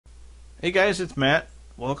Hey guys, it's Matt.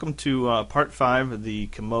 Welcome to Part 5 of the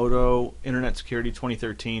Comodo Internet Security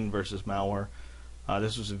 2013 versus Malware.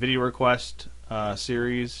 This was a video request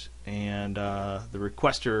series, and the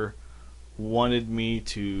requester wanted me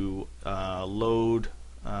to load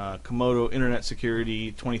Comodo Internet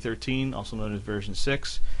Security 2013, also known as version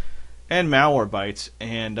 6, and Malwarebytes,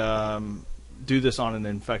 and do this on an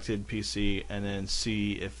infected PC, and then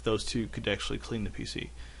see if those two could actually clean the PC.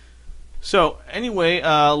 So anyway,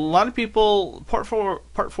 a lot of people. Part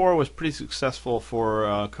four was pretty successful for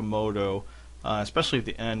Comodo, especially at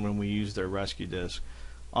the end when we used their rescue disk.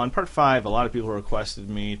 On Part 5, a lot of people requested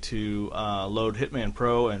me to load Hitman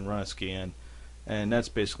Pro and run a scan, and that's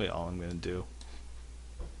basically all I'm going to do.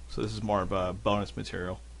 So this is more of a bonus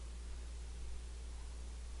material.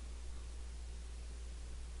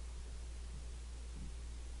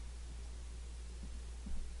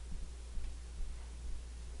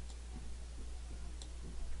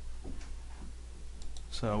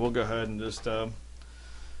 So we'll go ahead and just load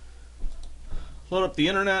up the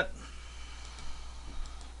internet.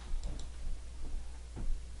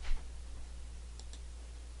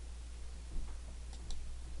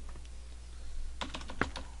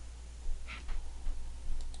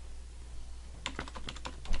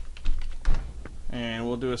 And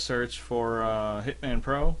we'll do a search for Hitman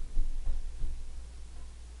Pro.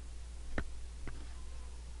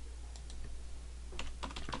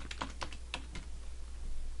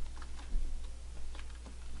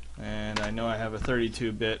 And I know I have a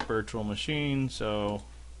 32-bit virtual machine, so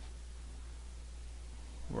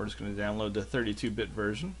we're just going to download the 32-bit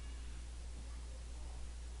version.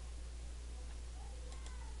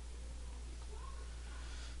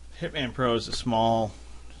 Hitman Pro is a small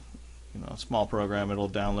program. It'll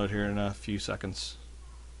download here in a few seconds.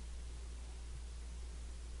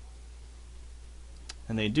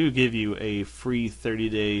 And they do give you a free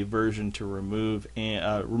 30-day version to remove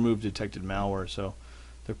detected malware, so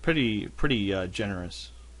they're pretty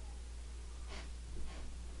generous.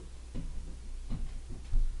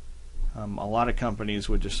 A lot of companies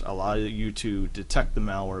would just allow you to detect the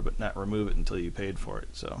malware but not remove it until you paid for it.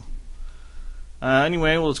 So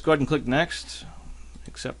anyway, let's go ahead and click next.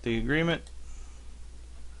 Accept the agreement.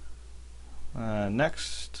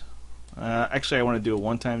 Next. Actually, I want to do a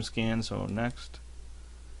one-time scan, so next.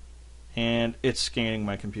 And it's scanning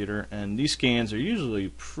my computer, and these scans are usually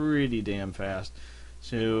pretty damn fast.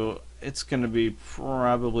 So it's going to be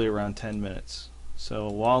probably around 10 minutes. So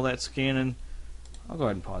while that's scanning, I'll go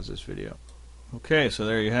ahead and pause this video. Okay, so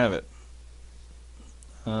there you have it.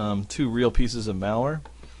 Two real pieces of malware.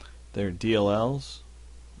 They're DLLs,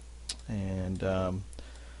 and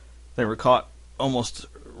they were caught almost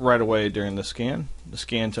right away during the scan. The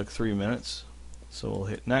scan took 3 minutes, so we'll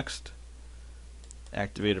hit next.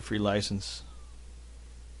 Activate a free license.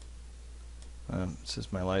 It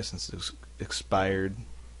says my license is expired.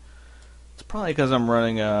 It's probably because I'm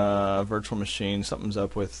running a virtual machine. Something's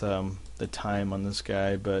up with the time on this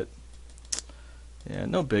guy, but yeah,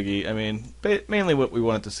 no biggie. I mean, mainly what we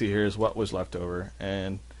wanted to see here is what was left over,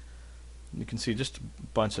 and you can see just a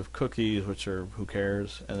bunch of cookies, which are who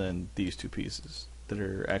cares, and then these two pieces that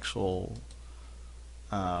are actual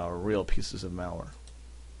real pieces of malware.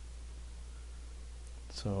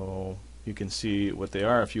 So you can see what they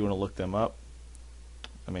are if you want to look them up.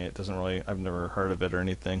 I mean, it doesn't really, I've never heard of it or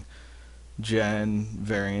anything. Gen,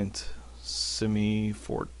 variant, SIMI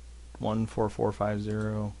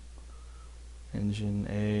 14450, engine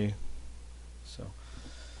A.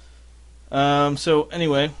 So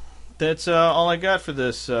anyway, that's all I got for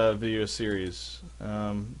this video series.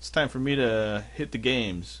 It's time for me to hit the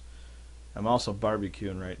games. I'm also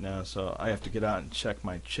barbecuing right now, so I have to get out and check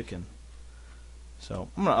my chicken. So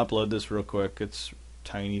I'm going to upload this real quick. It's a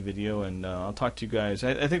tiny video, and I'll talk to you guys.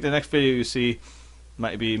 I think the next video you see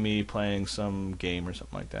might be me playing some game or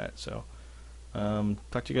something like that. So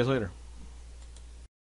talk to you guys later.